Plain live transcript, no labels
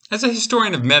As a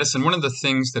historian of medicine, one of the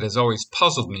things that has always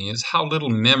puzzled me is how little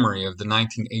memory of the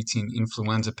 1918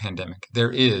 influenza pandemic there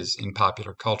is in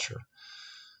popular culture.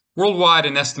 Worldwide,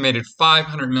 an estimated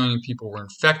 500 million people were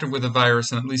infected with the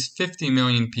virus and at least 50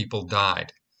 million people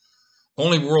died.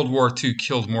 Only World War II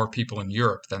killed more people in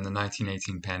Europe than the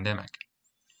 1918 pandemic.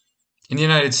 In the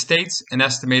United States, an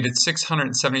estimated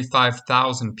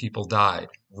 675,000 people died,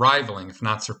 rivaling, if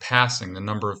not surpassing, the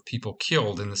number of people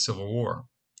killed in the Civil War.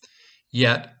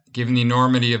 Yet, given the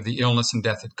enormity of the illness and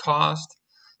death it caused,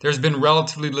 there has been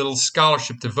relatively little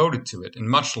scholarship devoted to it, and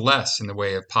much less in the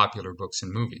way of popular books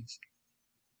and movies.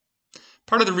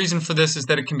 Part of the reason for this is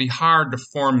that it can be hard to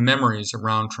form memories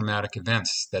around traumatic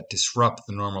events that disrupt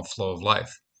the normal flow of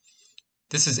life.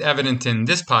 This is evident in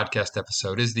this podcast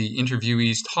episode as the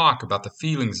interviewees talk about the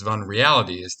feelings of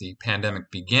unreality as the pandemic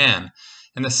began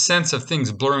and the sense of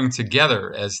things blurring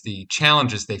together as the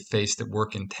challenges they faced at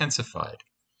work intensified.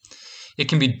 It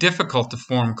can be difficult to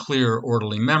form clear,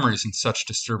 orderly memories in such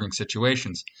disturbing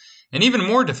situations, and even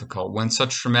more difficult when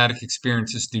such traumatic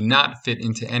experiences do not fit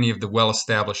into any of the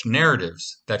well-established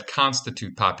narratives that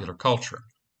constitute popular culture.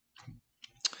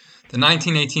 The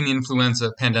 1918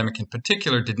 influenza pandemic in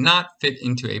particular did not fit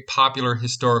into a popular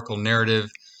historical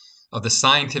narrative of the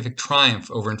scientific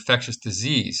triumph over infectious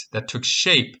disease that took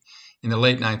shape in the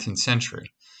late 19th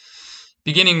century.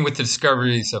 Beginning with the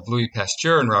discoveries of Louis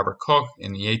Pasteur and Robert Koch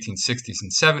in the 1860s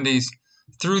and 70s,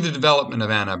 through the development of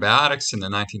antibiotics in the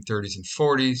 1930s and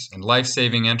 40s, and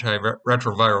life-saving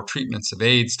antiretroviral treatments of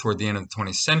AIDS toward the end of the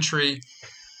 20th century,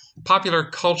 popular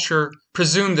culture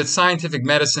presumed that scientific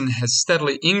medicine has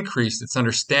steadily increased its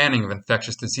understanding of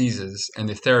infectious diseases and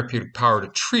the therapeutic power to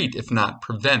treat, if not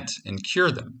prevent and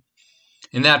cure them.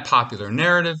 In that popular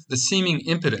narrative, the seeming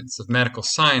impotence of medical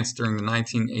science during the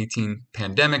 1918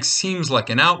 pandemic seems like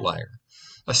an outlier,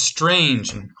 a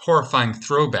strange and horrifying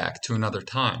throwback to another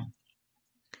time.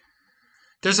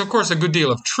 There's, of course, a good deal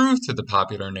of truth to the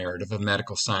popular narrative of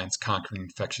medical science conquering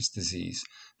infectious disease,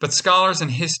 but scholars in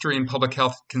history and public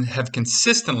health have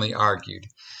consistently argued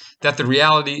that the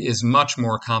reality is much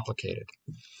more complicated.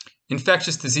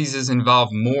 Infectious diseases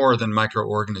involve more than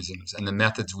microorganisms and the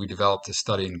methods we develop to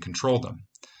study and control them.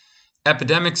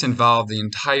 Epidemics involve the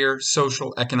entire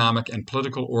social, economic, and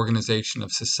political organization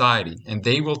of society, and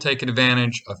they will take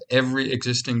advantage of every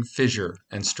existing fissure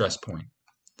and stress point.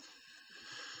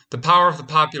 The power of the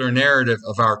popular narrative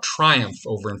of our triumph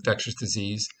over infectious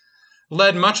disease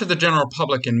led much of the general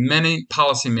public and many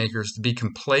policymakers to be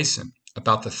complacent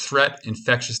about the threat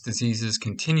infectious diseases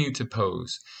continue to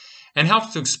pose, and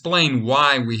helps to explain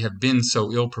why we have been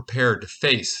so ill-prepared to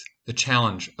face the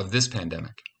challenge of this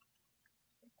pandemic.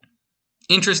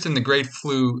 Interest in the Great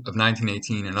Flu of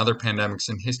 1918 and other pandemics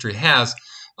in history has,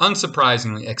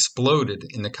 unsurprisingly, exploded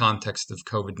in the context of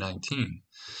COVID-19.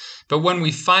 But when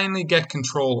we finally get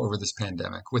control over this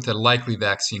pandemic, with a likely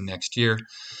vaccine next year,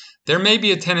 there may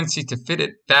be a tendency to fit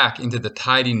it back into the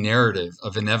tidy narrative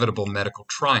of inevitable medical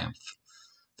triumph.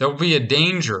 There will be a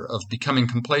danger of becoming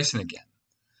complacent again.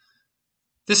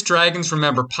 This Dragons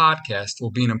Remember podcast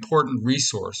will be an important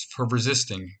resource for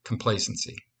resisting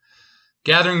complacency.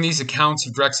 Gathering these accounts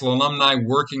of Drexel alumni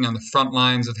working on the front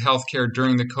lines of healthcare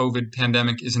during the COVID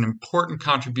pandemic is an important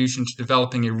contribution to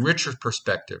developing a richer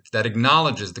perspective that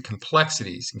acknowledges the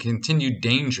complexities and continued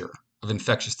danger of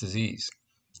infectious disease.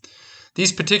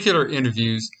 These particular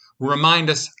interviews will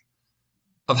remind us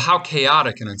of how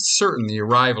chaotic and uncertain the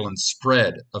arrival and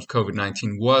spread of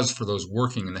COVID-19 was for those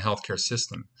working in the healthcare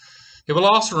system. It will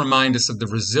also remind us of the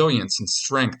resilience and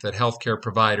strength that healthcare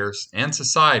providers and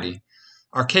society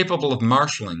are capable of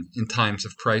marshaling in times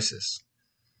of crisis.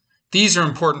 These are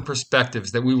important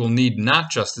perspectives that we will need not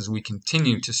just as we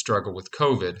continue to struggle with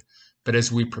COVID, but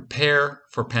as we prepare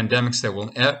for pandemics that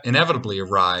will inevitably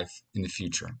arrive in the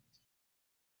future.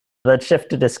 Let's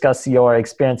shift to discuss your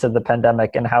experience of the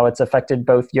pandemic and how it's affected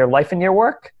both your life and your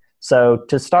work. So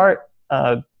to start,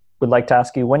 would like to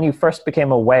ask you when you first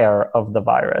became aware of the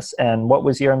virus and what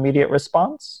was your immediate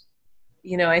response?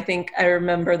 I think I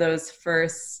remember those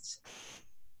first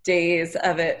days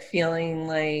of it feeling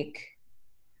like,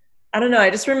 I don't know, I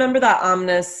just remember that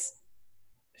ominous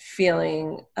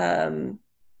feeling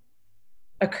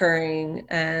occurring.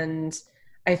 And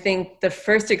I think the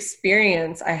first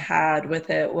experience I had with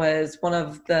it was one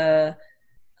of the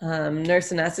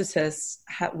nurse anesthetists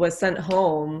was sent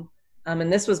home.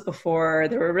 And this was before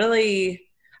there were really,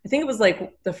 I think it was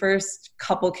like the first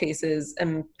couple cases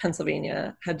in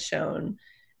Pennsylvania had shown.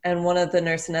 And one of the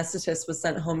nurse anesthetists was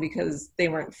sent home because they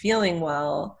weren't feeling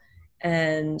well.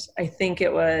 And I think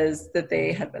it was that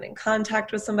they had been in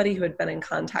contact with somebody who had been in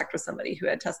contact with somebody who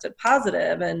had tested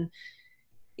positive. And,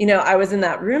 I was in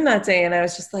that room that day and I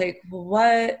was just like, well,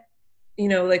 what,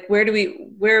 like, where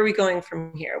are we going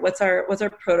from here? What's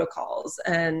our protocols?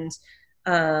 And,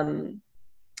 I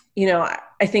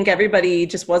think everybody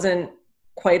just wasn't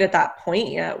quite at that point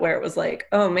yet where it was like,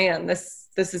 oh man, this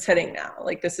is hitting now.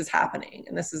 Like, this is happening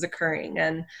and this is occurring.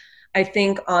 And I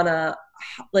think on a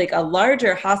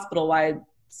larger hospital-wide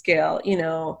scale,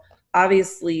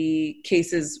 obviously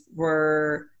cases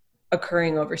were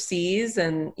occurring overseas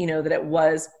and, that it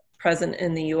was present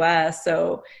in the US.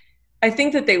 So I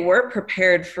think that they were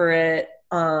prepared for it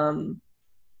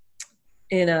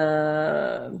in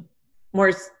a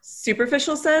more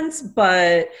superficial sense.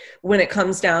 But when it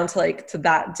comes down to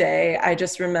that day, I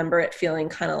just remember it feeling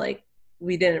kind of like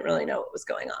we didn't really know what was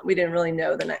going on. We didn't really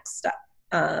know the next step.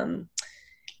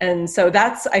 And so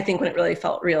that's, I think, when it really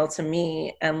felt real to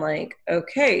me, and like,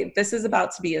 okay, this is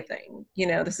about to be a thing.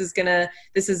 This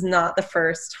is not the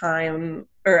first time,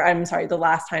 or I'm sorry, the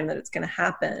last time that it's going to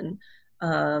happen.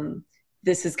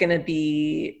 This is going to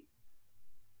be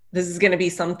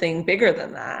something bigger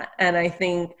than that. And I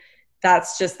think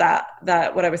that's just that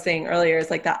what I was saying earlier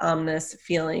is like that ominous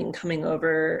feeling coming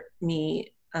over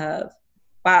me of,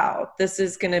 wow, this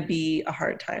is going to be a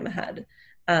hard time ahead.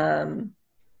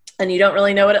 And you don't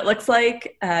really know what it looks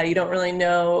like. You don't really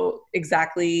know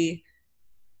exactly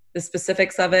the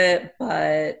specifics of it.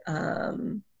 But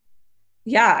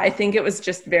I think it was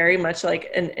just very much like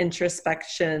an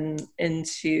introspection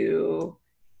into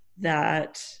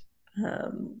that,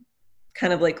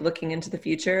 kind of like looking into the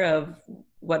future of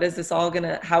how are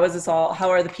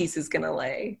the pieces going to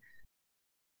lay?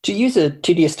 To use a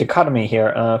tedious dichotomy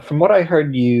here, from what I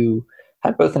heard, you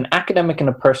had both an academic and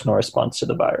a personal response to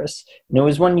the virus, and it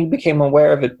was when you became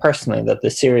aware of it personally that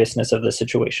the seriousness of the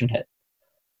situation hit.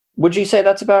 Would you say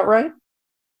that's about right?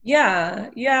 Yeah.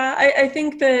 I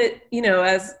think that,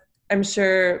 as I'm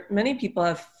sure many people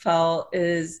have felt,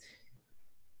 is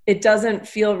it doesn't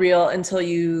feel real until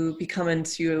you become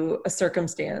into a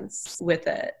circumstance with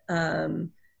it. And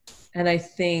I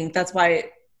think that's why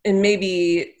in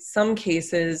maybe some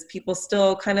cases, people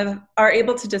still kind of are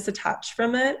able to disattach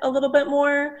from it a little bit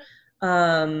more.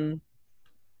 And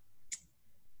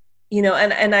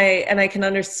I can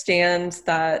understand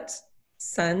that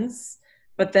sense.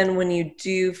 But then when you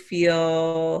do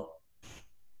feel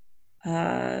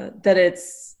that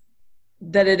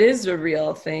it is a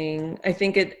real thing, I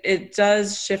think it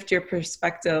does shift your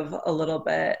perspective a little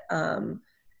bit.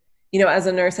 As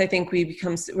a nurse, I think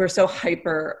we're so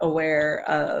hyper aware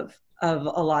of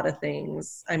a lot of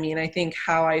things. I mean, I think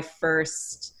how I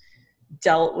first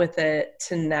dealt with it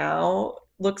to now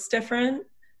looks different.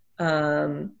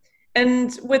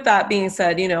 And with that being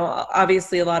said,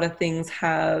 obviously a lot of things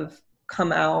have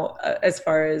come out as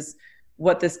far as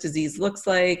what this disease looks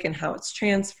like and how it's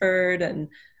transferred. And,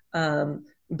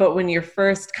 but when you're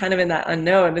first kind of in that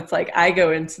unknown, it's like, I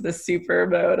go into the super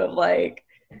mode of like,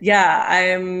 yeah,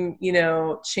 I'm,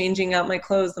 changing out my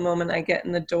clothes the moment I get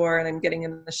in the door and I'm getting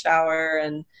in the shower,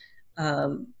 and,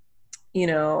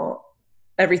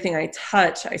 everything I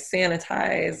touch, I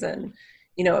sanitize, and,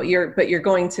 you're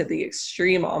going to the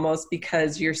extreme almost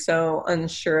because you're so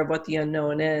unsure of what the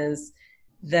unknown is,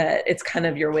 that it's kind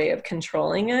of your way of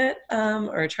controlling it,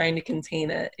 or trying to contain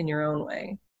it in your own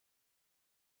way.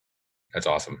 That's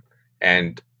awesome.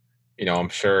 And, I'm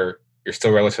sure you're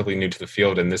still relatively new to the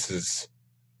field, and this is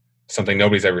something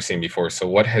nobody's ever seen before. So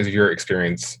what has your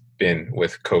experience been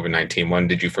with COVID-19? When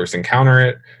did you first encounter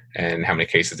it, and how many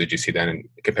cases did you see then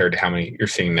compared to how many you're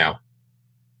seeing now?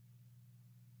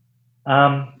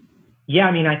 I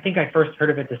think I first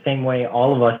heard of it the same way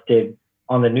all of us did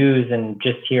on the news, and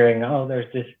just hearing, oh,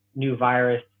 there's this new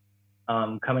virus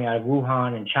coming out of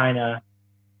Wuhan in China,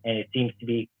 and it seems to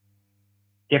be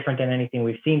different than anything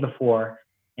we've seen before.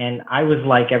 And I was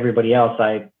like everybody else.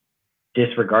 I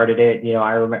disregarded it.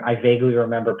 I vaguely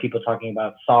remember people talking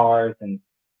about SARS and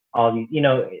all these,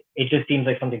 it just seems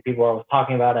like something people are always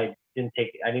talking about. I didn't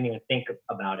even think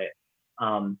about it.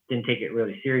 Didn't take it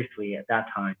really seriously at that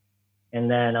time.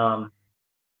 And then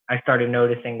I started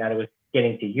noticing that it was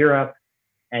getting to Europe,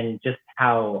 and just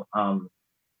how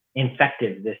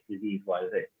infective this disease was,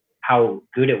 how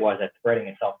good it was at spreading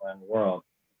itself around the world.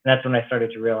 And that's when I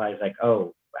started to realize, like,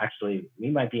 oh, actually,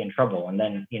 we might be in trouble. And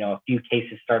then, a few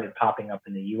cases started popping up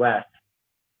in the US.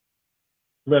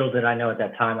 Little did I know at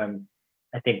that time,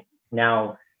 I think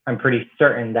now I'm pretty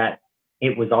certain that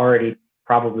it was already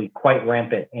probably quite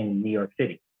rampant in New York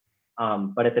City.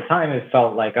 But at the time, it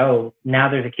felt like, oh, now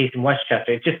there's a case in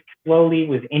Westchester. It just slowly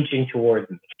was inching towards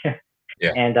me.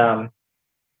 Yeah. And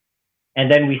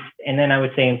then I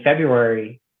would say in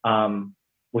February,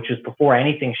 which was before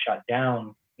anything shut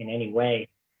down in any way,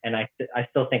 and I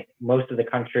still think most of the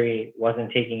country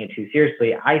wasn't taking it too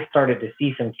seriously, I started to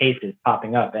see some cases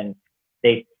popping up, and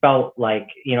they felt like,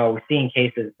 seeing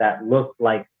cases that looked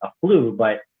like a flu,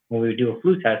 but when we would do a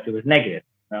flu test, it was negative.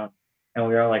 And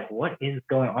we were like, what is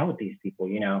going on with these people?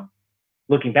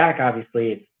 Looking back,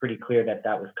 obviously, it's pretty clear that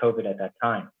was COVID at that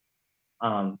time.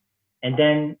 And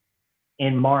then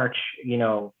in March,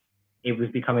 it was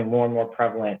becoming more and more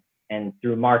prevalent. And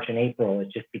through March and April, it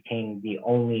just became the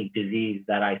only disease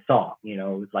that I saw. It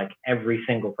was like every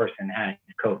single person had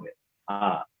COVID.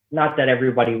 Not that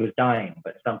everybody was dying,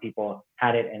 but some people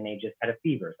had it and they just had a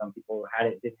fever. Some people had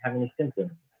it, didn't have any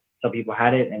symptoms. Some people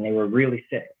had it and they were really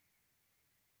sick.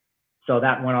 So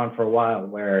that went on for a while,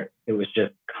 where it was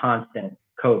just constant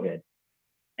COVID.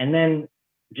 And then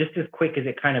just as quick as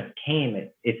it kind of came,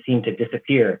 it seemed to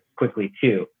disappear quickly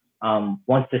too.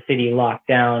 Once the city locked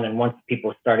down and once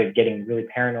people started getting really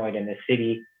paranoid in the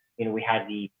city, we had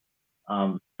the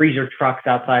freezer trucks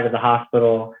outside of the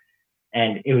hospital,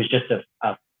 and it was just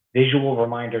a visual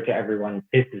reminder to everyone,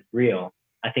 this is real.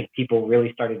 I think people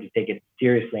really started to take it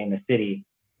seriously in the city.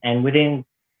 And within,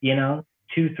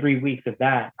 2-3 weeks of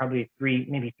that, probably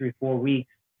 3-4 weeks,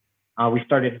 we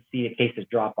started to see the cases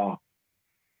drop off.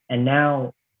 And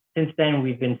now, since then,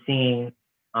 we've been seeing,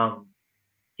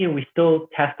 we still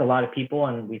test a lot of people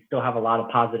and we still have a lot of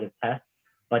positive tests,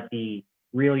 but the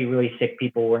really, really sick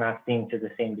people we're not seeing to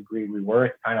the same degree we were.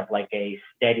 It's kind of like a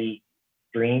steady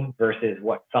stream versus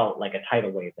what felt like a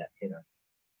tidal wave that hit us.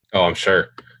 Oh, I'm sure.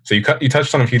 So you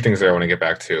touched on a few things there I want to get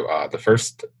back to. The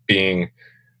first being,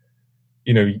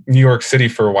 New York City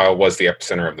for a while was the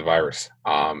epicenter of the virus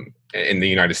in the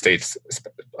United States,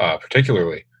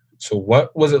 particularly. So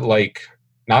what was it like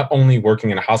not only working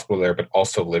in a hospital there, but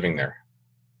also living there?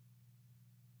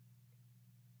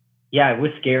 Yeah, it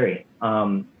was scary.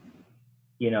 None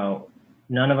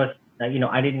of us,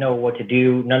 I didn't know what to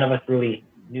do. None of us really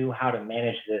knew how to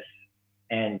manage this.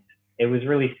 And it was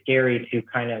really scary to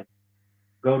kind of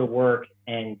go to work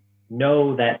and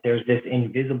know that there's this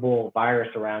invisible virus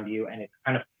around you and it's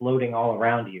kind of floating all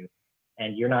around you.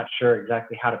 And you're not sure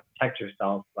exactly how to protect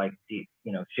yourself. Like,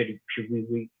 should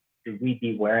we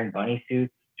be wearing bunny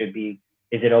suits? Is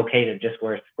it okay to just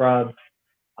wear scrubs?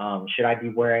 Should I be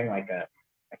wearing like a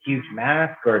huge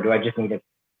mask, or do I just need a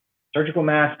surgical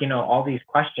mask? All these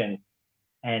questions.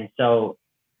 And so,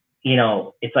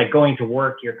 it's like going to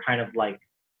work, you're kind of like,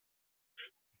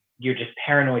 you're just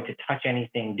paranoid to touch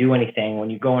anything, do anything. When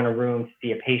you go in a room to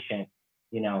see a patient,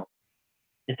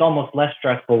 it's almost less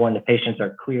stressful when the patients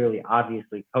are clearly,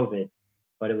 obviously COVID,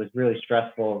 but it was really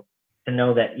stressful to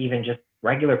know that even just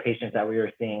regular patients that we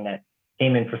were seeing that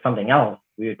came in for something else,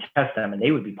 we would test them and they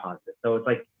would be positive. So it's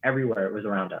like everywhere it was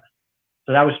around us.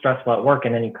 So that was stressful at work.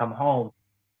 And then you come home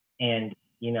and,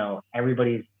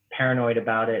 everybody's paranoid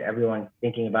about it. Everyone's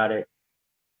thinking about it.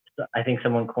 So I think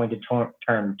someone coined the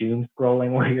term doom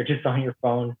scrolling, where you're just on your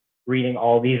phone reading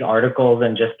all these articles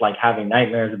and just like having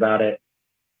nightmares about it.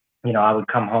 I would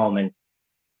come home and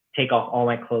take off all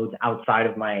my clothes outside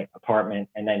of my apartment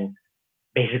and then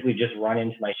basically just run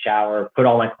into my shower, put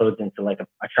all my clothes into like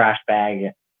a trash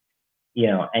bag,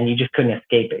 and you just couldn't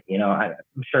escape it.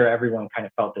 I'm sure everyone kind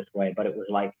of felt this way, but it was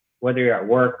like, whether you're at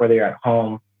work, whether you're at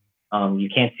home, you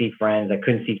can't see friends. I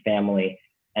couldn't see family,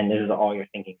 and this is all you're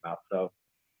thinking about. So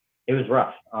it was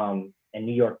rough. And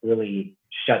New York really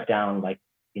shut down. Like,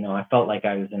 I felt like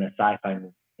I was in a sci-fi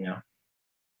movie,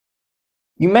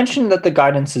 You mentioned that the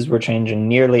guidances were changing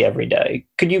nearly every day.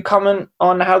 Could you comment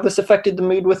on how this affected the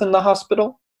mood within the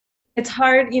hospital? It's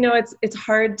hard, it's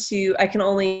hard to, I can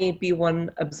only be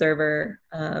one observer.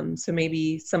 So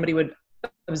maybe somebody would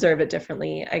observe it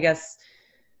differently. I guess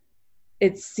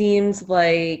it seems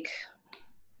like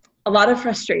a lot of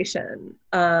frustration,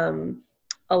 a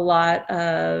lot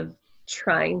of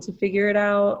trying to figure it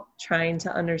out, trying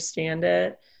to understand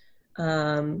it.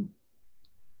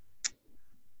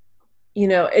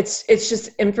 It's just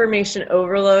information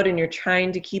overload and you're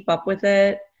trying to keep up with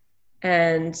it.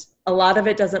 And a lot of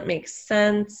it doesn't make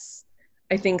sense.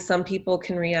 I think some people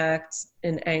can react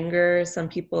in anger. Some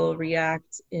people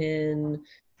react in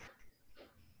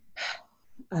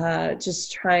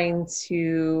just trying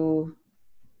to,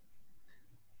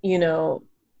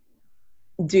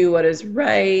 do what is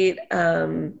right.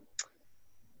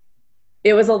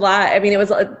 It was a lot. I mean,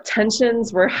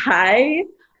 tensions were high.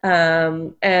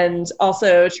 And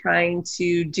also trying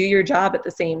to do your job at the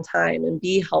same time and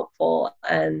be helpful.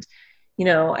 And,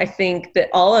 I think that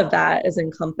all of that is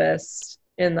encompassed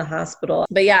in the hospital.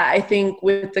 But yeah, I think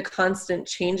with the constant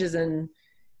changes in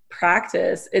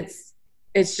practice, it's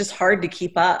just hard to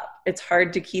keep up. It's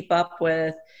hard to keep up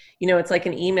with, it's like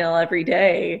an email every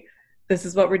day this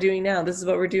is what we're doing now. This is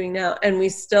what we're doing now. And we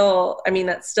still, I mean,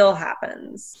 that still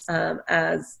happens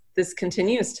as this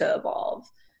continues to evolve.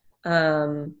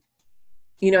 You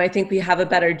know, I think we have a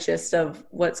better gist of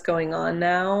what's going on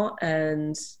now.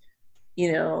 And,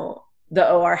 you know,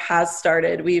 the OR has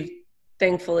started. We've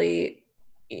thankfully,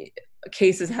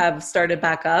 cases have started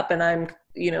back up, and I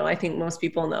think most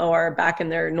people in the OR are back in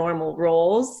their normal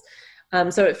roles.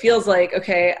 So it feels like,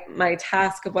 okay, my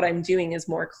task of what I'm doing is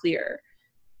more clear.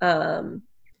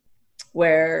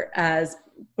 Whereas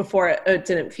before it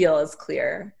didn't feel as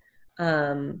clear.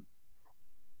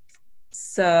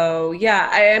 So yeah,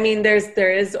 I mean, there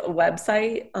is a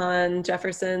website on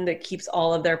Jefferson that keeps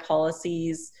all of their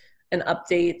policies and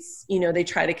updates. You know, they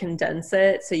try to condense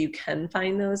it so you can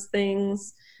find those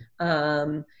things.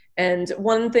 And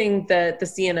one thing that the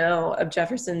CNO of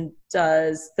Jefferson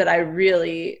does that I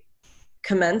really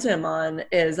commend him on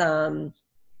is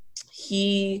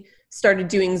he started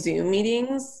doing Zoom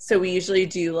meetings. So we usually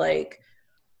do, like,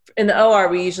 in the OR,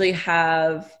 we usually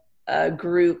have a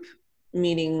group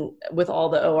meeting with all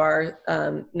the OR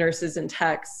nurses and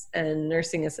techs and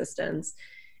nursing assistants.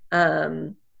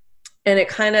 And it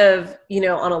kind of, you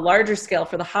know, on a larger scale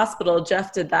for the hospital,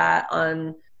 Jeff did that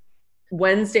on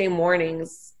Wednesday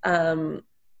mornings. Or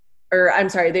I'm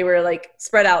sorry, they were like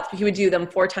spread out. He would do them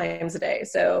 4 times a day.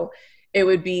 So it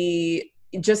would be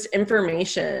just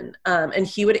information. And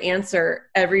he would answer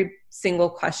every single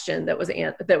question that was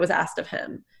asked of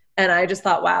him. And I just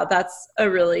thought, wow,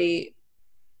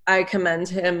 I commend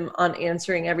him on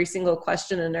answering every single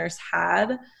question a nurse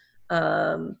had.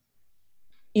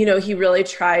 You know, he really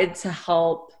tried to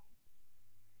help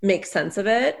make sense of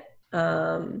it.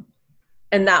 And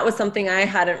that was something I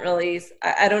hadn't really,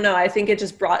 I don't know, I think it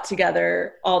just brought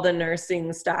together all the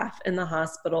nursing staff in the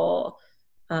hospital,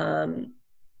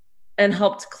 and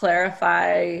helped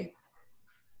clarify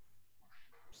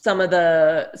some of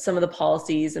the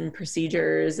policies and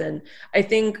procedures. And I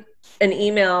think an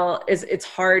email it's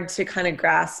hard to kind of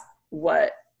grasp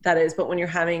what that is, but when you're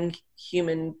having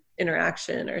human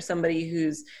interaction or somebody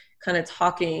who's kind of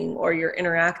talking or you're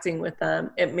interacting with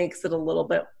them, it makes it a little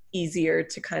bit easier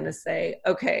to kind of say,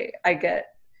 okay, I get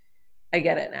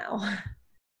it now.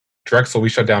 Drexel, we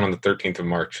shut down on the 13th of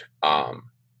March.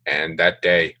 And that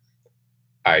day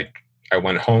I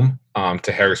went home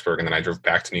to Harrisburg, and then I drove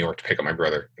back to New York to pick up my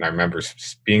brother. And I remember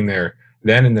being there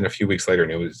then, and then a few weeks later,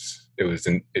 and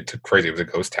it took crazy. It was a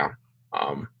ghost town.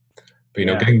 But you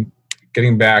know,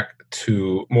 getting back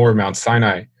to more of Mount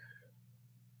Sinai,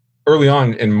 early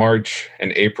on in March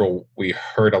and April, we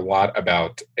heard a lot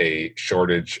about a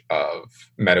shortage of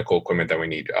medical equipment that we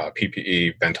need,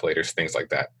 PPE, ventilators, things like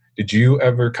that. Did you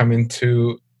ever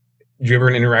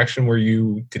an interaction where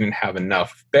you didn't have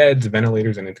enough beds,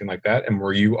 ventilators, anything like that? And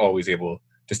were you always able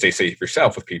to stay safe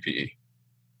yourself with PPE?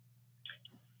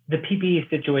 The PPE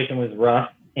situation was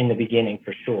rough in the beginning,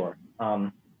 for sure.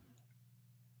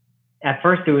 At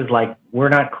first, it was like, we're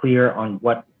not clear on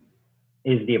what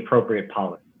is the appropriate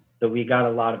policy. So we got a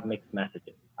lot of mixed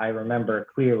messages. I remember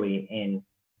clearly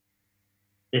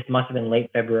this must have been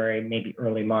late February, maybe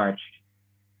early March,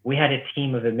 we had a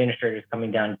team of administrators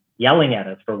coming down yelling at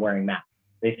us for wearing masks.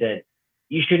 They said,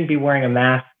 you shouldn't be wearing a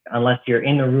mask unless you're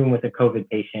in the room with a COVID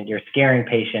patient. You're scaring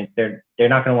patients. They're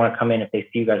not going to want to come in if they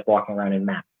see you guys walking around in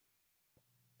masks.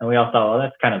 And we all thought, well,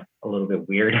 that's kind of a little bit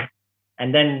weird.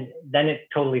 And then it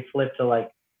totally flipped to like,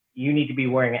 you need to be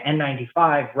wearing an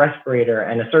N95 respirator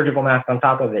and a surgical mask on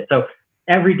top of it. So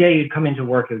every day you'd come into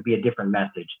work, it would be a different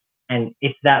message. And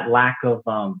it's that lack of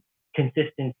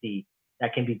consistency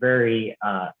that can be very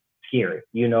scary.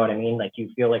 You know what I mean? Like,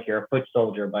 you feel like you're a foot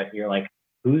soldier, but you're like,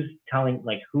 who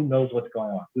knows what's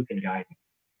going on? Who can guide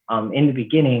me? In the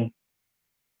beginning,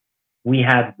 we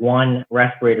had one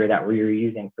respirator that we were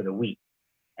using for the week.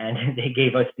 And they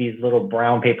gave us these little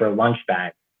brown paper lunch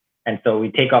bags. And so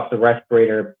we take off the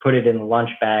respirator, put it in the lunch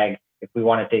bag if we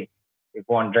want to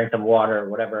drink some water or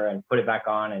whatever, and put it back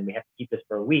on. And we have to keep this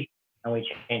for a week. And we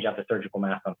change out the surgical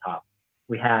mask on top.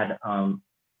 We had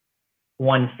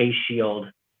one face shield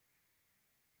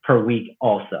per week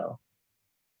also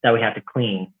that we had to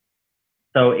clean.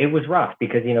 So it was rough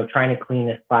because, you know, trying to clean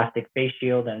this plastic face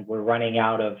shield, and we're running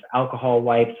out of alcohol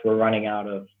wipes. We're running out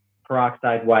of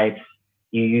peroxide wipes.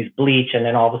 You use bleach, and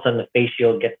then all of a sudden the face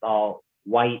shield gets all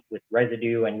white with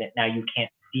residue, and now you can't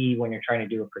see when you're trying to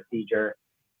do a procedure.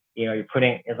 You know,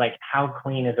 it's like, how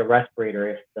clean is a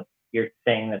respirator if you're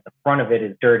saying that the front of it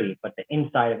is dirty, but the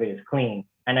inside of it is clean,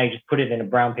 and now you just put it in a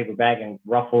brown paper bag and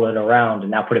ruffle it around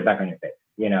and now put it back on your face,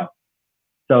 you know?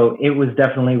 So it was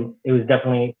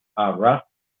definitely rough.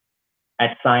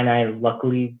 At Sinai,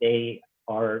 luckily they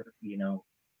are, you know,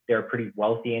 they're a pretty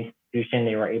wealthy institution.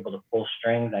 They were able to pull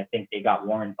strings. I think they got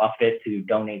Warren Buffett to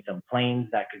donate some planes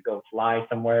that could go fly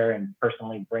somewhere and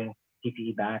personally bring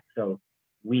PPE back. So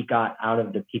we got out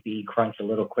of the PPE crunch a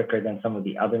little quicker than some of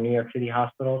the other New York City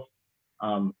hospitals.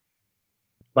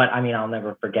 But I mean, I'll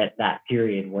never forget that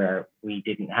period where we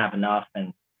didn't have enough,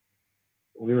 and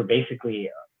we were basically,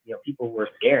 people were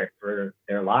scared for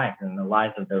their lives and the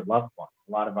lives of their loved ones.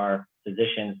 A lot of our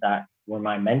physicians that were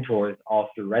my mentors all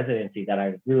through residency that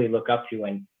I really look up to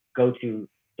and go to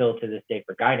still to this day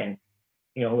for guidance,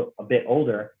 a bit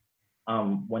older,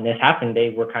 when this happened, they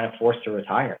were kind of forced to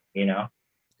retire, Yeah.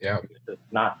 It's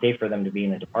not safe for them to be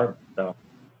in the department. So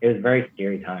it was a very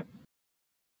scary time.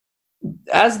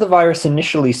 As the virus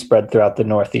initially spread throughout the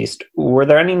Northeast, were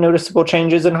there any noticeable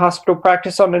changes in hospital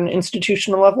practice on an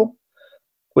institutional level?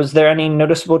 Was there any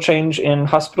noticeable change in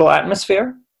hospital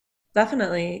atmosphere?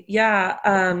 Definitely. Yeah.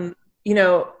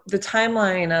 The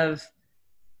timeline of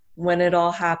when it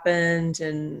all happened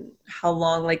and how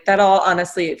long, like that all,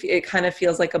 honestly, it kind of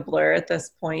feels like a blur at this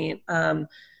point.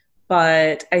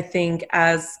 But I think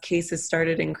as cases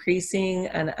started increasing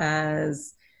and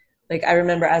I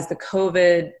remember as the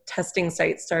COVID testing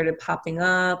sites started popping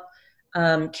up,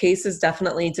 cases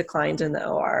definitely declined in the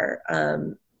OR.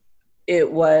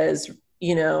 It was,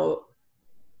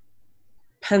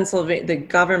 Pennsylvania, the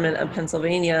government of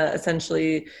Pennsylvania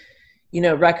essentially,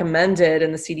 recommended,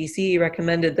 and the CDC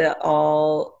recommended that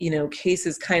all,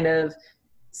 cases kind of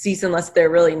cease unless they're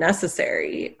really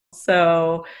necessary.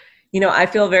 So, I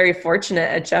feel very fortunate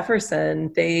at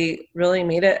Jefferson. They really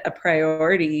made it a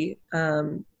priority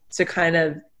to kind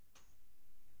of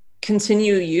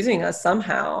continue using us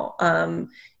somehow.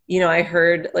 I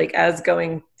heard, as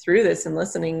going through this and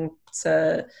listening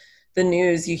to the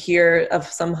news, you hear of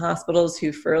some hospitals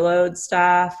who furloughed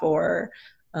staff or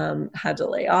had to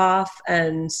lay off.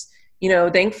 And,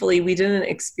 thankfully we didn't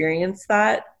experience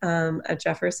that at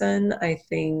Jefferson. I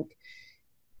think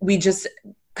we just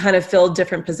kind of filled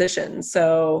different positions.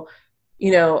 So,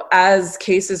 as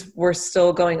cases were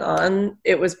still going on,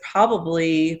 it was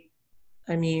probably,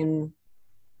 15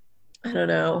 to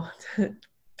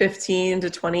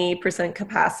 20%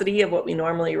 capacity of what we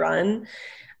normally run.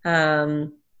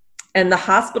 And the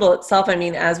hospital itself,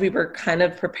 as we were kind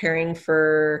of preparing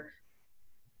for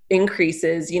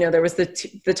increases, there was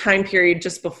the time period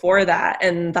just before that,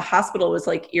 and the hospital was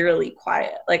eerily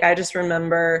quiet. I just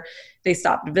remember they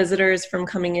stopped visitors from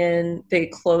coming in. They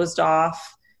closed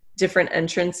off different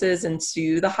entrances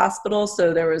into the hospital.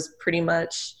 So there was pretty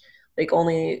much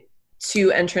only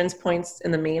 2 entrance points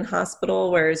in the main hospital,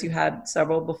 whereas you had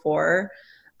several before.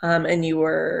 And you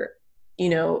were,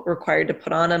 required to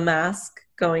put on a mask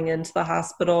going into the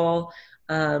hospital.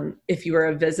 If you were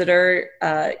a visitor,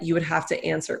 you would have to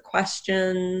answer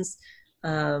questions.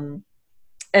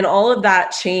 And all of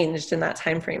that changed in that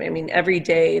time frame. Every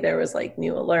day there was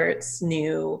new alerts,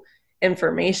 new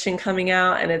information coming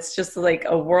out, and it's just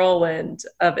a whirlwind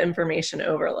of information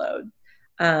overload.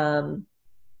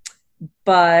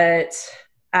 But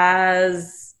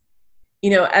as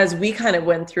we kind of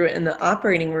went through it in the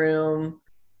operating room,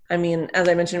 as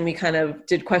I mentioned, we kind of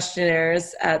did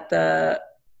questionnaires at the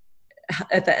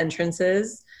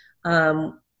entrances.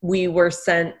 We were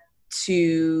sent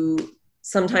to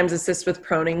sometimes assist with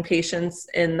proning patients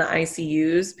in the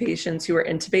ICUs, patients who were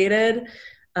intubated.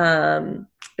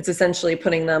 It's essentially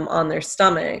putting them on their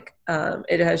stomach.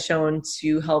 It has shown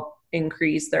to help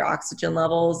increase their oxygen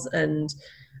levels, and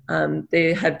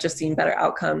they have just seen better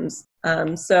outcomes.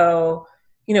 So,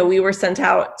 we were sent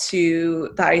out to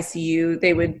the ICU.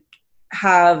 They would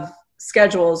have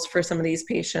schedules for some of these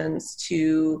patients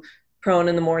to prone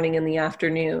in the morning and the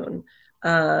afternoon.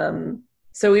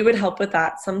 So we would help with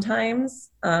that sometimes.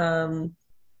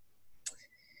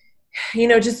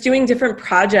 Just doing different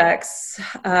projects.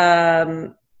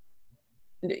 I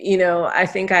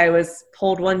think I was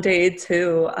pulled one day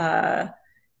to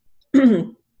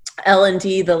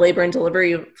L&D, the labor and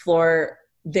delivery floor.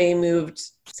 They moved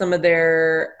some of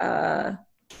their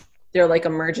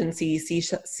emergency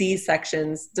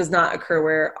C-sections. Does not occur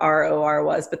where our OR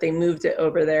was, but they moved it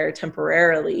over there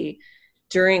temporarily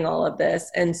during all of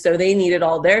this. And so they needed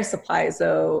all their supplies,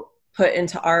 though, put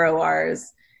into our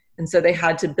ORs. And so they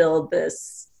had to build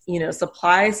this,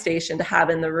 supply station to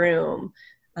have in the room.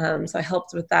 So I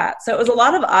helped with that. So it was a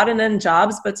lot of odd and end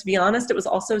jobs, but to be honest, it was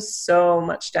also so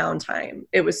much downtime.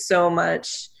 It was so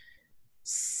much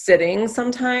sitting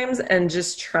sometimes and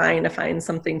just trying to find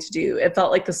something to do. It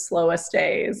felt like the slowest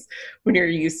days when you're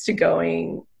used to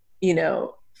going,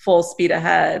 full speed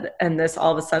ahead, and this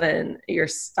all of a sudden you're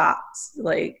stopped.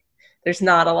 There's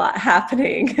not a lot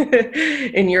happening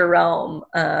in your realm.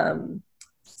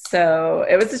 So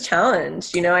it was a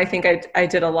challenge. I think I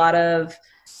did a lot of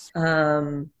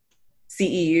CEUs,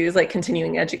 like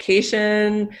continuing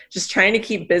education, just trying to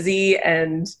keep busy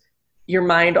and your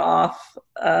mind off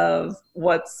of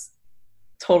what's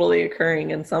totally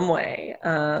occurring in some way.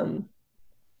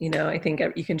 I think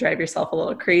you can drive yourself a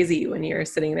little crazy when you're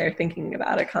sitting there thinking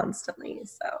about it constantly.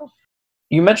 So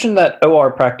you mentioned that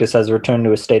OR practice has returned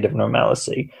to a state of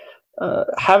normalcy.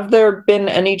 Have there been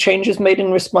any changes made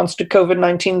in response to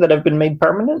COVID-19 that have been made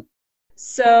permanent?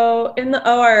 So in the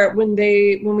OR, when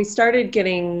we started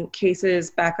getting cases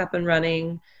back up and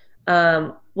running,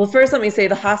 well, first let me say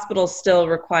the hospital still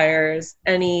requires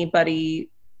anybody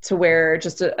to wear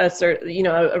just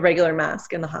a regular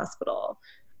mask in the hospital.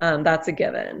 That's a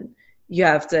given. You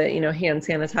have to, hand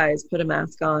sanitize, put a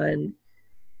mask on.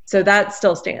 So that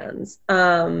still stands.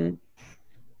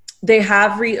 They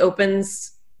have reopened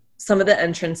some of the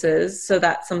entrances. So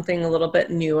that's something a little bit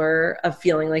newer of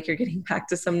feeling like you're getting back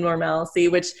to some normalcy,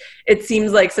 which it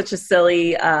seems like such a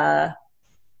silly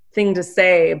thing to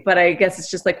say, but I guess it's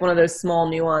just like one of those small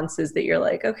nuances that you're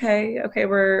like, okay,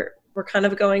 we're kind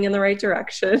of going in the right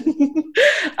direction.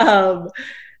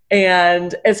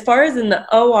 And as far as in the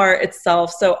OR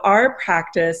itself, so our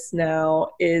practice now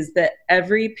is that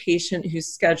every patient who's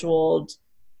scheduled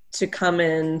to come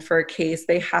in for a case,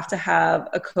 they have to have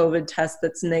a COVID test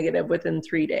that's negative within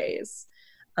 3 days.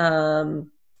 Now,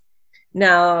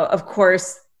 of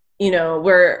course,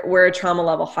 we're a trauma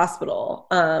level hospital.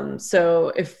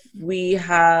 So if we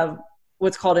have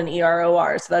what's called an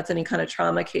EROR, so that's any kind of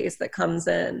trauma case that comes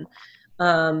in,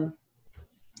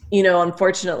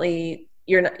 unfortunately,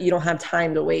 you don't have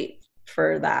time to wait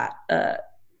for that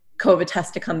COVID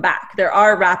test to come back. There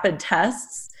are rapid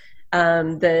tests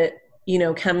that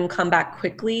can come back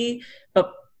quickly,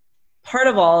 but part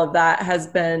of all of that has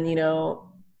been,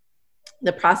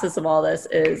 the process of all this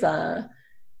is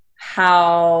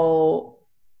how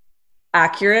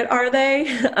accurate are they?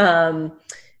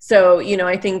 So,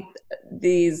 I think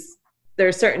there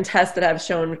are certain tests that have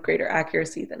shown greater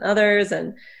accuracy than others.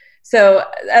 And so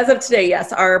as of today,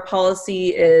 yes, our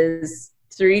policy is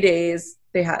 3 days.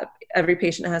 Every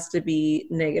patient has to be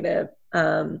negative.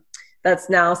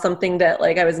 That's now something that,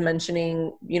 like I was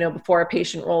mentioning, before a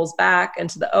patient rolls back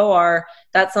into the OR,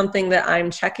 that's something that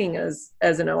I'm checking as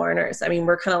an OR nurse. I mean,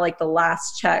 we're kind of like the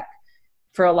last check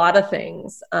for a lot of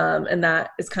things. And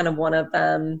that is kind of one of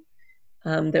them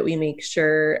that we make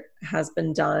sure has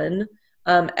been done.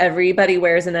 Everybody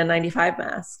wears an N95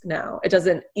 mask now. It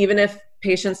doesn't, even if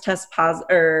patients test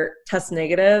positive or test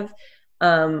negative,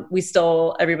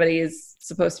 everybody is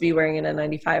supposed to be wearing an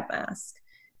N95 mask.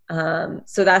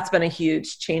 So that's been a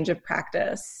huge change of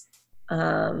practice.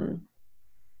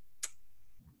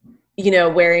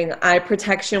 Wearing eye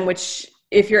protection, which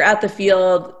if you're at the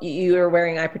field, you're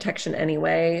wearing eye protection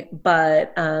anyway,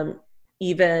 but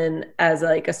even as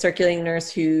like a circulating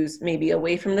nurse who's maybe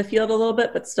away from the field a little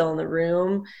bit, but still in the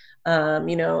room,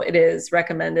 it is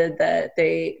recommended that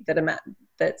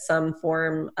that some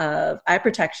form of eye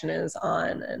protection is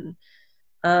on. And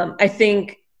I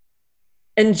think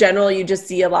in general, you just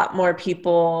see a lot more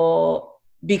people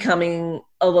becoming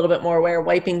a little bit more aware,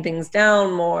 wiping things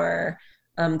down more,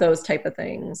 those type of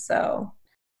things. So.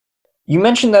 You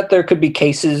mentioned that there could be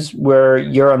cases where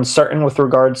you're uncertain with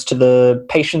regards to the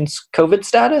patient's COVID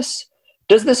status.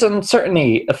 Does this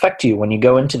uncertainty affect you when you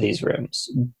go into these rooms?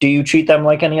 Do you treat them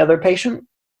like any other patient?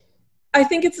 I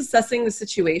think it's assessing the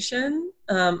situation.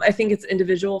 I think it's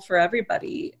individual for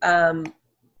everybody. And,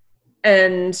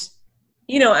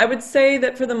 I would say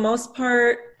that for the most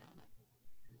part,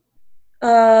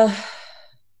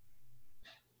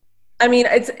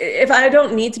 it's if I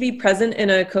don't need to be present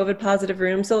in a COVID positive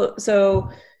room.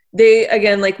 So they,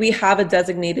 again, like we have a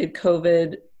designated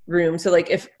COVID room. So like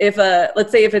if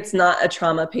let's say if it's not a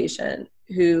trauma patient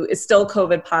who is still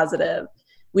COVID positive,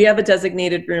 we have a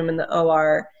designated room in the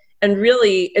OR, and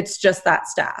really it's just that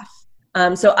staff.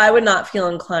 So I would not feel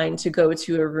inclined to go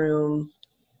to a room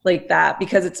like that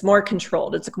because it's more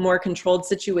controlled. It's a more controlled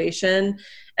situation.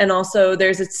 And also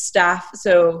there's a staff.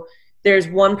 So there's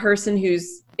one person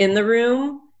who's in the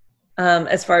room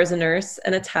as far as a nurse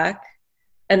and a tech.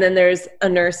 And then there's a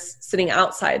nurse sitting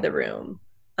outside the room.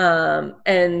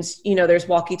 And, there's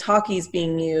walkie-talkies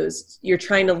being used. You're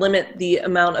trying to limit the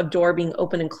amount of door being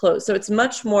open and closed. So it's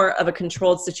much more of a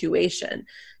controlled situation.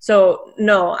 So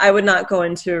no, I would not go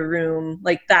into a room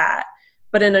like that.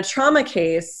 But in a trauma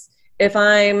case, if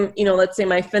I'm, let's say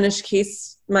my finished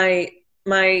case, my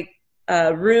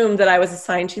room that I was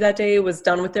assigned to that day was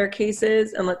done with their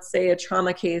cases, and let's say a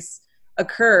trauma case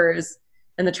occurs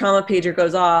and the trauma pager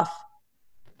goes off,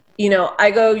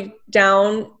 I go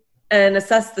down and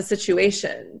assess the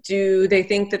situation. Do they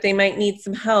think that they might need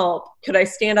some help? Could I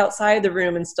stand outside the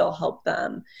room and still help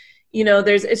them?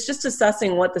 It's just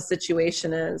assessing what the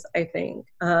situation is, I think.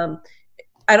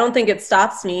 I don't think it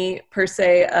stops me per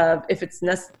se of if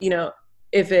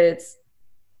it's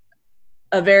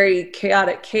a very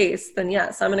chaotic case, then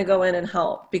yes, I'm going to go in and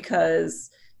help,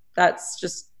 because that's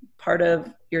just part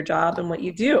of your job and what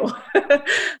you do.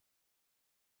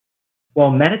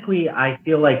 Well, medically, I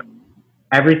feel like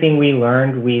everything we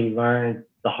learned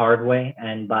the hard way,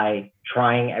 and by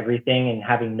trying everything and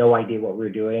having no idea what we were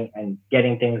doing and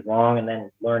getting things wrong and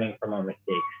then learning from our mistakes,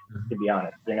 to be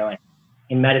honest.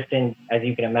 In medicine, as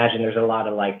you can imagine, there's a lot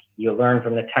of you learn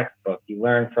from the textbook, you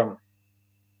learn from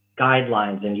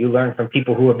guidelines, and you learn from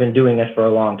people who have been doing this for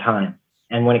a long time.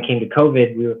 And when it came to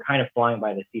COVID, we were kind of flying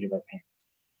by the seat of our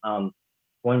pants.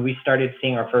 When we started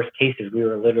seeing our first cases, we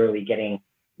were literally getting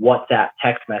WhatsApp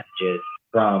text messages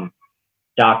from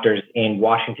doctors in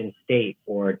Washington State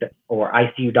or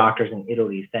ICU doctors in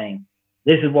Italy saying,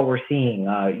 this is what we're seeing.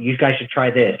 You guys should try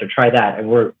this or try that. And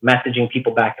we're messaging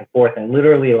people back and forth and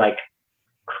literally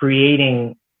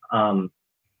creating a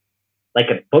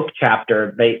book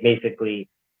chapter basically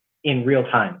in real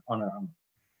time on our own.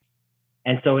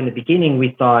 And so in the beginning,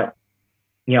 we thought,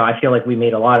 I feel like we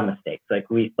made a lot of mistakes.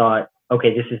 We thought,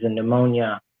 okay, this is a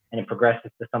pneumonia, and it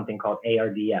progresses to something called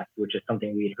ARDS, which is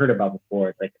something we had heard about before.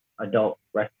 It's like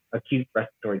acute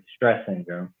respiratory distress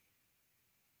syndrome.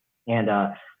 And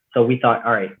so we thought,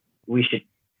 all right, we should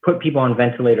put people on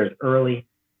ventilators early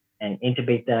and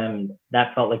intubate them.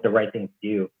 That felt like the right thing to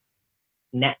do.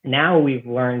 Now we've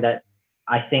learned that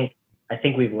I think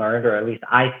we've learned, or at least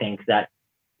I think that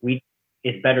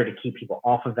it's better to keep people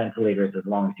off of ventilators as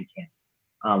long as you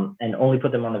can, and only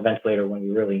put them on the ventilator when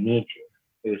you really need to.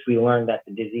 Because we learned that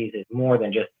the disease is more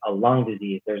than just a lung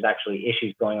disease. There's actually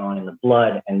issues going on in the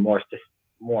blood and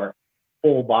more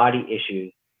full body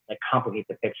issues that complicate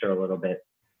the picture a little bit.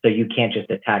 So you can't just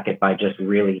attack it by just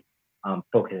really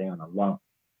focusing on the lung.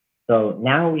 So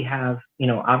now we have,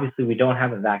 obviously we don't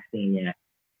have a vaccine yet.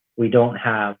 We don't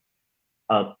have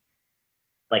a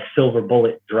silver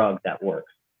bullet drug that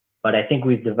works. But I think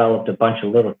we've developed a bunch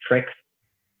of little tricks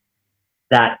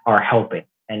that are helping.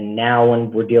 And now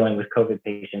when we're dealing with COVID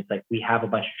patients, we have a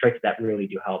bunch of tricks that really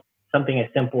do help. Something as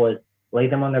simple as lay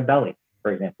them on their belly,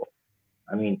 for example.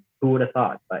 I mean, who would have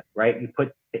thought? But right, you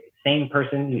put the same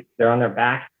person, they're on their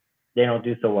back, they don't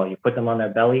do so well. You put them on their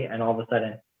belly, and all of a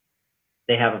sudden,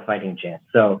 they have a fighting chance.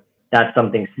 So that's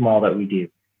something small that we do.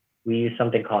 We use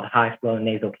something called high flow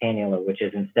nasal cannula, which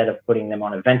is instead of putting them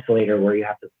on a ventilator where you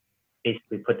have to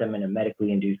basically put them in a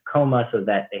medically induced coma so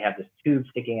that they have this tube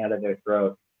sticking out of their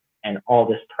throat and all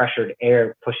this pressured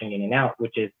air pushing in and out,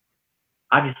 which is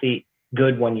obviously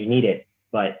good when you need it,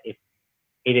 but it's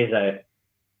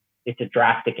a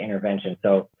drastic intervention.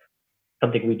 So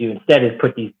something we do instead is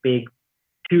put these big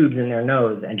tubes in their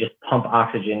nose and just pump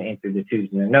oxygen in through the tubes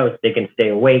in their nose. They can stay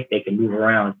awake, they can move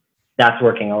around. That's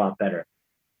working a lot better.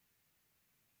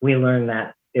 We learned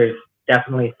that there's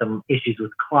definitely some issues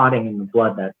with clotting in the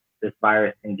blood that this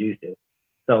virus induces.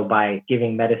 So by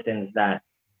giving medicines that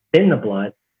thin the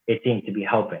blood, it seems to be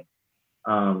helping.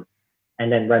 And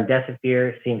then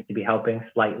remdesivir seems to be helping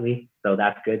slightly. So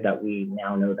that's good that we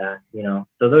now know that,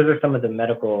 So those are some of the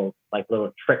medical,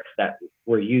 little tricks that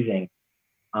we're using.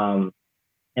 And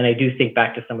I do think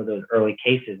back to some of those early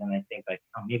cases, and I think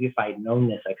maybe if I had known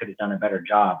this, I could have done a better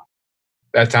job.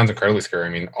 That sounds incredibly scary. I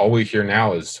mean, all we hear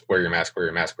now is wear your mask, wear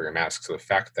your mask, wear your mask. So the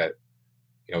fact that,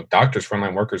 doctors,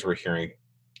 frontline workers were hearing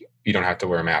you don't have to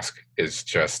wear a mask is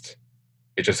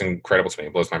it's just incredible to me.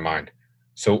 It blows my mind.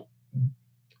 So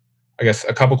I guess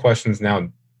a couple questions now.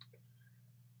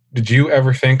 Did you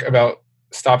ever think about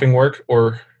stopping work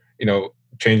or,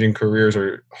 changing careers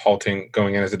or halting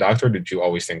going in as a doctor? Or did you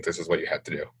always think this is what you had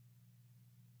to do?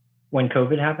 When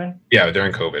COVID happened? Yeah,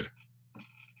 during COVID.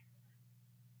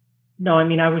 No, I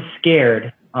mean, I was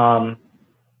scared. And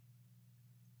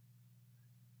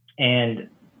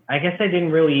I guess I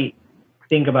didn't really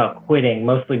think about quitting,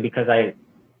 mostly because I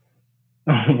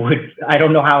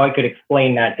don't know how I could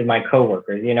explain that to my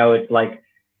coworkers. It's like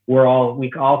we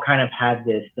all kind of had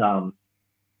this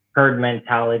herd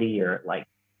mentality or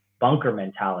bunker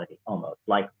mentality almost,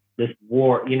 like this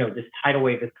war, this tidal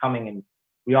wave is coming and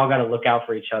we all got to look out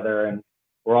for each other. And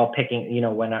we're all picking,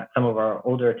 when some of our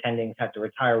older attendings had to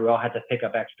retire, we all had to pick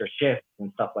up extra shifts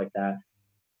and stuff like that.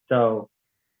 So,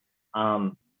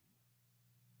 no,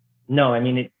 I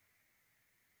mean,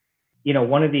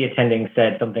 one of the attendings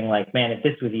said something like, man, if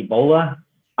this was Ebola,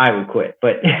 I would quit.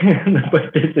 But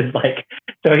but this is like,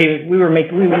 so we would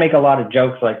make a lot of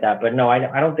jokes like that. But no,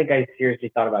 I don't think I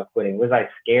seriously thought about quitting. Was I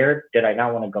scared? Did I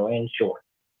not want to go in? Sure.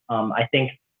 I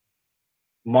think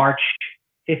March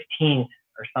 15th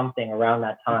or something around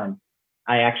that time,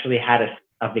 I actually had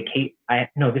a vacation.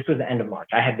 No, this was the end of March.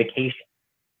 I had vacation.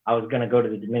 I was going to go to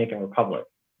the Dominican Republic.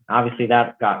 Obviously,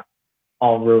 that got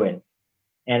all ruined.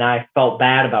 And I felt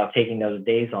bad about taking those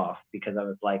days off because I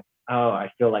was like, oh,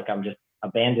 I feel like I'm just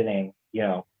abandoning,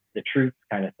 the truth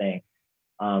kind of thing.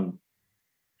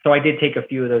 So I did take a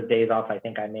few of those days off. I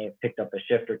think I may have picked up a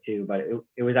shift or two, but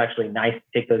it was actually nice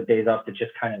to take those days off to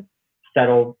just kind of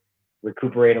settle,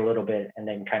 recuperate a little bit, and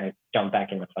then kind of jump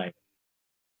back in the fight.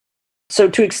 So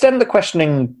to extend the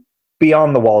questioning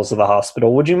beyond the walls of the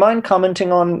hospital, would you mind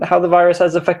commenting on how the virus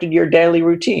has affected your daily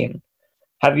routine?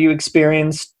 Have you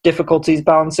experienced difficulties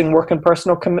balancing work and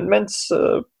personal commitments?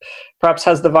 Perhaps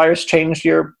has the virus changed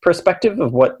your perspective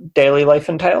of what daily life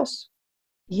entails?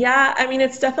 Yeah, I mean,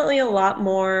 it's definitely a lot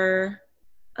more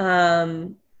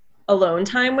alone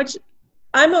time, which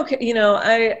I'm okay.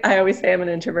 I always say I'm an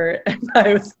introvert, and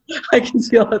I can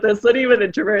deal with this. But even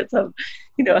introverts have,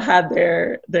 had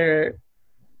their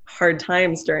hard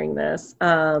times during this.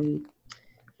 I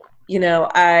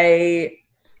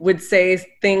would say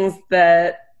things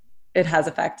that it has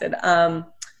affected. I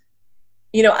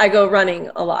go running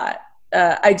a lot.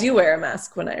 I do wear a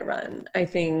mask when I run. I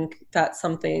think that's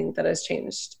something that has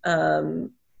changed.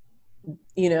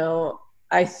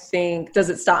 I think, does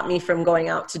it stop me from going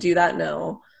out to do that?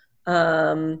 No.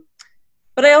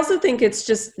 But I also think it's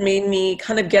just made me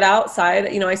kind of get outside.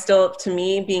 To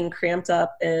me, being cramped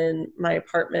up in my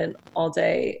apartment all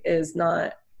day is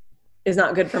not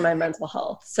good for my mental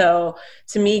health. So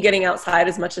to me, getting outside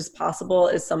as much as possible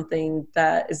is something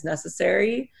that is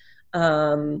necessary.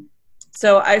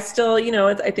 So I still,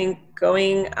 I think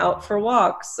going out for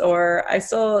walks, or I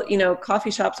still,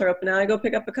 coffee shops are open now. I go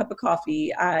pick up a cup of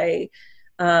coffee. I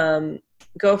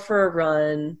go for a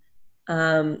run.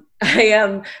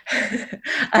 I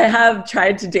have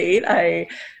tried to date. I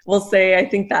will say, I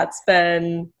think that's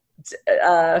been,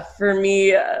 for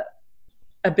me, a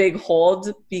big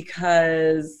hold,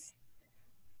 because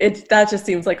that just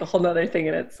seems like a whole nother thing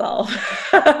in itself.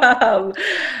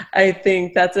 I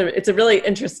think it's a really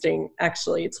interesting,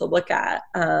 actually, to look at.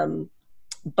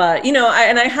 But,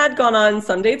 I had gone on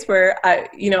some dates where I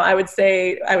would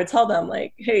tell them,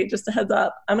 like, hey, just a heads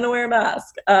up, I'm going to wear a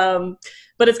mask.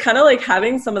 But it's kind of like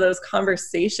having some of those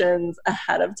conversations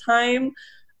ahead of time,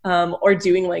 or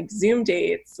doing like Zoom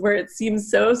dates where it seems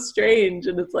so strange.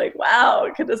 And it's like, wow,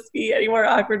 could this be any more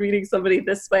awkward meeting somebody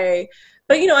this way?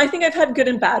 But, I think I've had good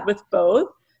and bad with both.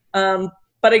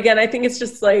 But again, I think it's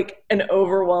just like an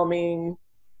overwhelming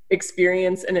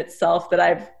experience in itself that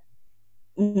I've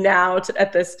now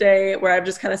at this day, where I've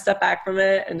just kind of stepped back from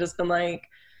it and just been like,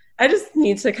 I just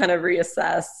need to kind of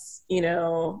reassess,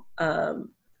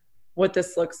 what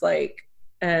this looks like.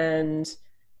 And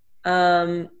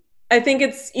I think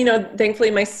it's,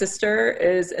 thankfully my sister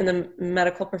is in the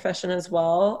medical profession as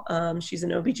well. She's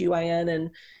an OBGYN, and,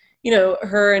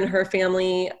 her and her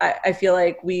family, I feel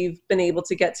like we've been able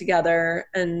to get together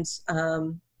and,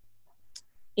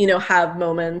 have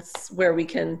moments where we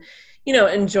can,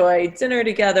 enjoy dinner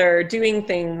together, doing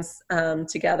things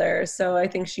together. So I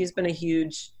think she's been a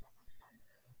huge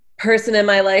person in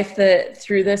my life that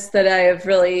through this that I have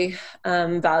really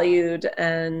valued.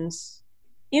 And,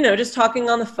 just talking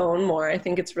on the phone more. I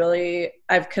think it's really,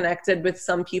 I've connected with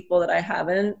some people that I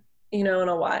haven't, in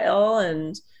a while,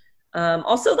 and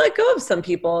also let go of some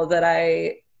people that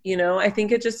I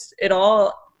think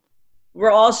we're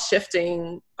all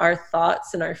shifting our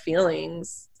thoughts and our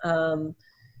feelings.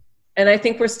 And I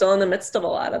think we're still in the midst of a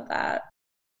lot of that.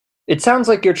 It sounds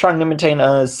like you're trying to maintain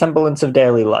a semblance of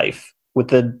daily life with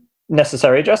the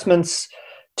necessary adjustments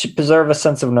to preserve a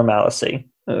sense of normalcy.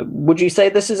 Would you say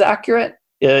this is accurate?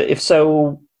 If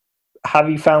so, have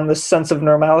you found this sense of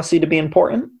normalcy to be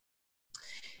important?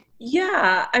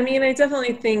 Yeah, I mean, I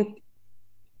definitely think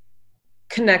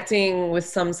connecting with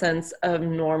some sense of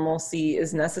normalcy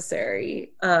is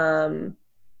necessary. And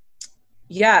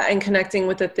connecting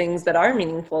with the things that are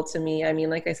meaningful to me. I mean,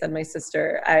 like I said, my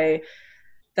sister,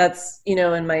 that's,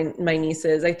 and my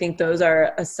nieces, I think those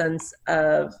are a sense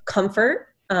of comfort,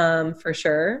 for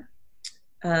sure.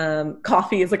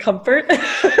 Coffee is a comfort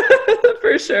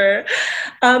for sure.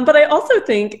 But I also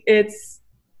think it's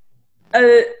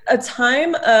a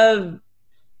time of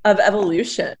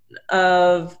evolution,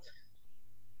 of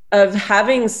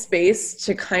having space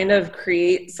to kind of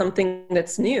create something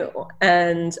that's new.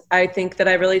 And I think that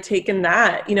I've really taken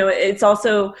that, it's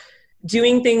also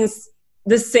doing things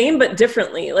the same but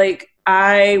differently. Like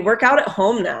I work out at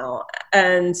home now,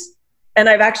 and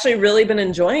I've actually really been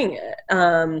enjoying it,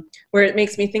 where it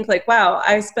makes me think like, wow,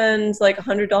 I spend like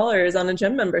 $100 on a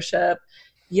gym membership,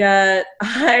 yet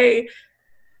I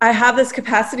have this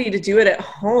capacity to do it at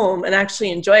home and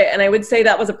actually enjoy it. And I would say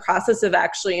that was a process of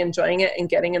actually enjoying it and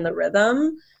getting in the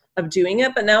rhythm of doing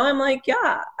it. But now I'm like,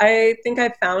 yeah, I think I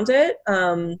found it.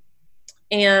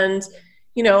 And,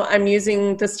 you know, I'm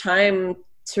using this time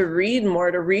to read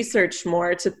more, to research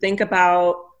more, to think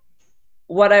about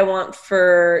what I want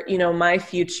for, you know, my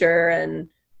future. And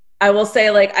I will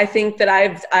say, like, I think that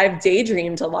I've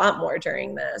daydreamed a lot more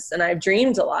during this, and I've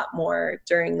dreamed a lot more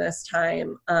during this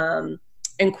time,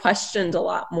 and questioned a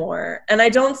lot more. And I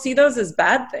don't see those as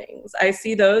bad things. I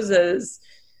see those as,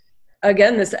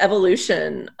 again, this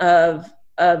evolution of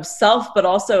self, but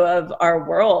also of our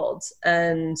world.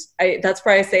 And that's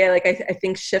where I say, like, I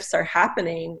think shifts are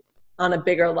happening on a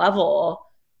bigger level.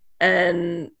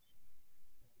 And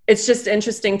it's just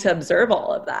interesting to observe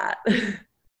all of that.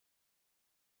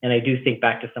 And I do think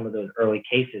back to some of those early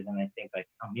cases, and I think like,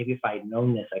 oh, maybe if I had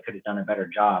known this, I could have done a better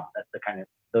job.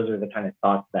 Those are the kind of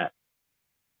thoughts that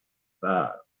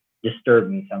disturb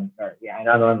me. Yeah, I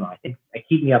don't know. I think I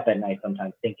keep me up at night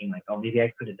sometimes thinking like, oh, maybe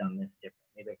I could have done this different.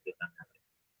 Maybe I could have done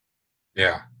that.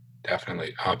 Yeah,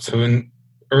 definitely. So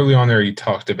early on there, you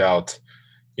talked about,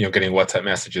 you know, getting WhatsApp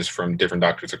messages from different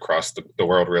doctors across the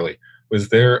world, really. Was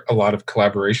there a lot of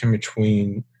collaboration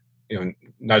between, you know,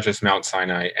 not just Mount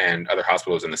Sinai and other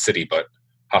hospitals in the city, but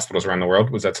hospitals around the world?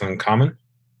 Was that something common?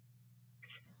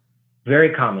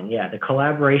 Very common, yeah. The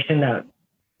collaboration that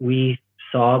we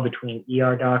saw between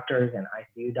ER doctors and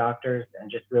ICU doctors and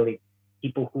just really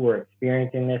people who were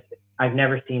experiencing this, I've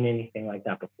never seen anything like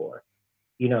that before.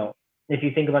 You know, if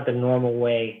you think about the normal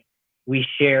way we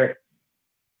share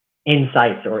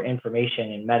insights or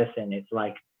information in medicine, it's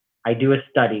like I do a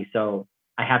study, so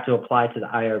I have to apply to the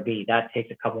IRB. That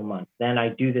takes a couple months. Then I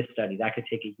do this study. That could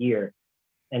take a year.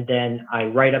 And then I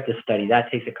write up the study.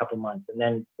 That takes a couple months. And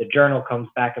then the journal comes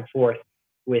back and forth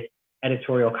with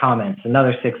editorial comments,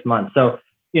 another 6 months. So,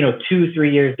 you know,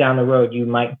 2-3 years down the road, you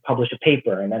might publish a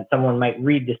paper, and then someone might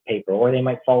read this paper, or they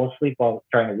might fall asleep while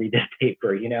trying to read this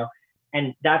paper, you know?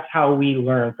 And that's how we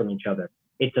learn from each other.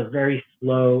 It's a very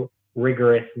slow,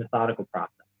 rigorous, methodical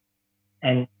process.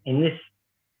 And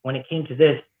when it came to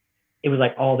this, it was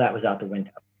like all that was out the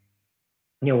window.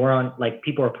 You know,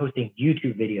 people are posting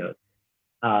YouTube videos.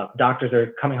 Doctors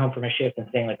are coming home from a shift and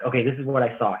saying like, okay, this is what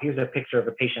I saw. Here's a picture of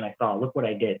a patient I saw. Look what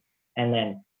I did. And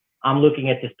then I'm looking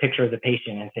at this picture of the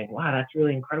patient and saying, wow, that's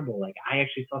really incredible. Like, I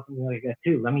actually saw something like that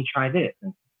too. Let me try this.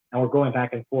 And we're going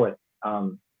back and forth.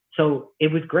 So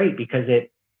it was great because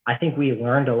I think we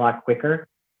learned a lot quicker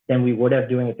than we would have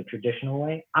doing it the traditional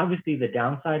way. Obviously, the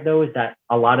downside though is that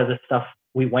a lot of the stuff,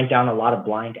 we went down a lot of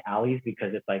blind alleys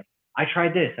because it's like, I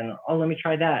tried this and oh, let me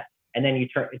try that. And then it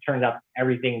turns out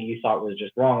everything you thought was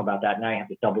just wrong about that. Now you have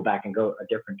to double back and go a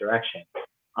different direction.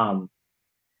 And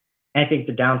I think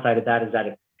the downside of that is that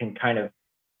it can kind of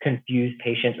confuse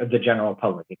patients or the general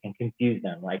public. It can confuse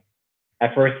them. Like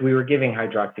at first we were giving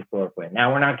hydroxychloroquine.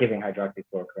 Now we're not giving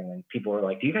hydroxychloroquine. And people are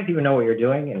like, do you guys even know what you're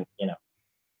doing? And, you know,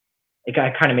 it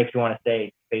kind of makes me want to say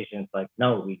to patients like,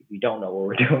 no, we don't know what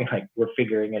we're doing. Like we're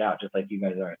figuring it out just like you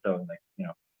guys are. So like, you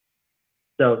know,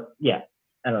 so yeah,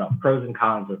 I don't know, pros and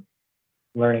cons of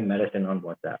learning medicine on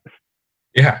WhatsApp.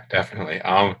 Yeah, definitely.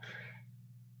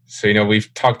 So, you know,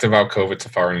 we've talked about COVID so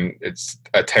far, and it's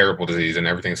a terrible disease and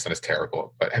everything it's done is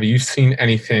terrible. But have you seen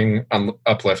anything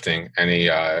uplifting, any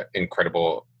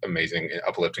incredible, amazing,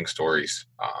 uplifting stories,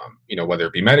 you know, whether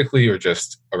it be medically or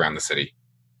just around the city?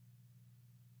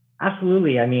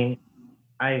 Absolutely. I mean,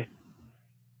 I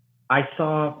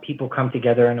saw people come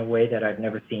together in a way that I've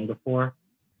never seen before.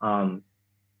 You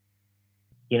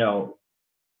know,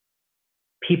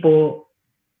 people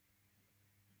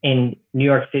in New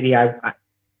York City, as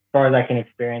far as I can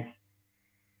experience,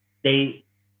 they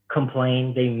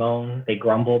complain, they moan, they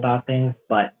grumble about things.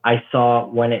 But I saw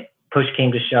when push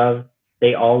came to shove,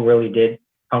 they all really did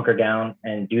hunker down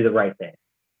and do the right thing.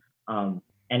 And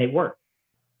it worked.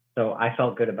 So I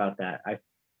felt good about that.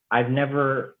 I've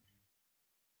never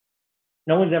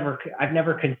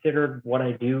considered what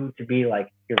I do to be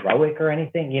like heroic or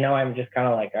anything. You know, I'm just kind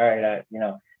of like, all right, you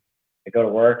know, I go to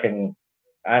work and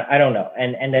I don't know.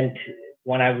 And then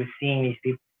when I was seeing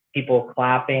these people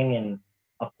clapping and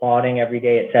applauding every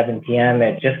day at 7 p.m.,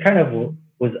 it just kind of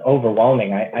was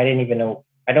overwhelming. I don't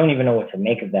even know what to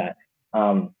make of that.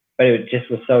 But it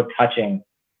just was so touching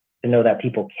to know that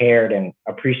people cared and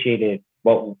appreciated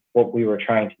what we were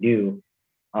trying to do.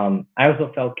 I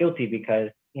also felt guilty because,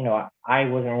 you know, I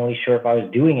wasn't really sure if I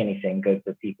was doing anything good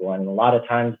for people. And a lot of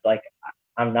times, like,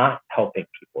 I'm not helping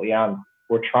people. Yeah,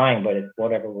 we're trying, but it's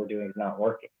whatever we're doing is not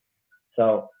working.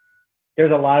 So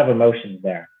there's a lot of emotions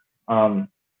there.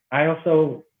 I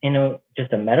also,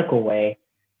 just a medical way,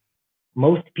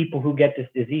 most people who get this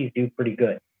disease do pretty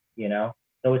good, you know?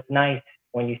 So it's nice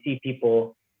when you see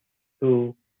people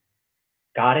who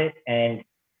got it and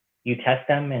you test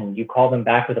them and you call them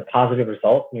back with a positive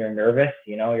result and you're nervous,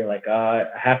 you're like, I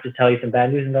have to tell you some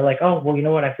bad news. And they're like, oh, well, you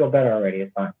know what? I feel better already.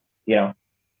 It's fine.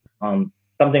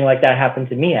 Something like that happened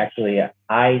to me, actually.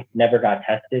 I never got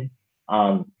tested.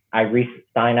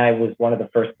 Sinai was one of the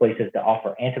first places to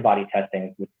offer antibody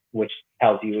testing, which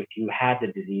tells you if you had the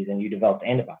disease and you developed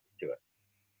antibodies to it.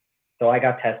 So I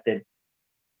got tested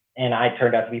and I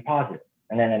turned out to be positive.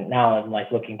 And then now I'm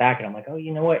like looking back and I'm like, oh,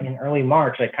 you know what? In early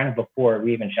March, like kind of before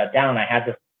we even shut down, I had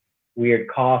this weird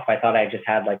cough. I thought I just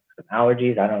had like some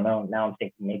allergies. I don't know. Now I'm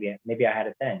thinking maybe I had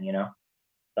it then,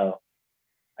 So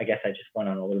I guess I just went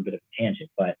on a little bit of a tangent,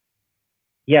 but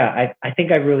yeah, I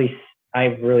think I've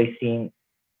really seen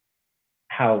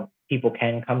how people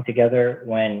can come together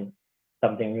when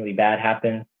something really bad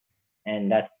happens,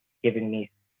 and that's given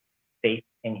me faith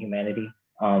in humanity.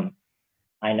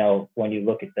 I know when you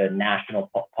look at the national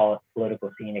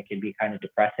political scene, it can be kind of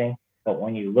depressing, but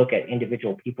when you look at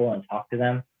individual people and talk to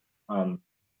them,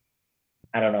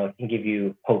 I don't know, it can give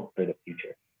you hope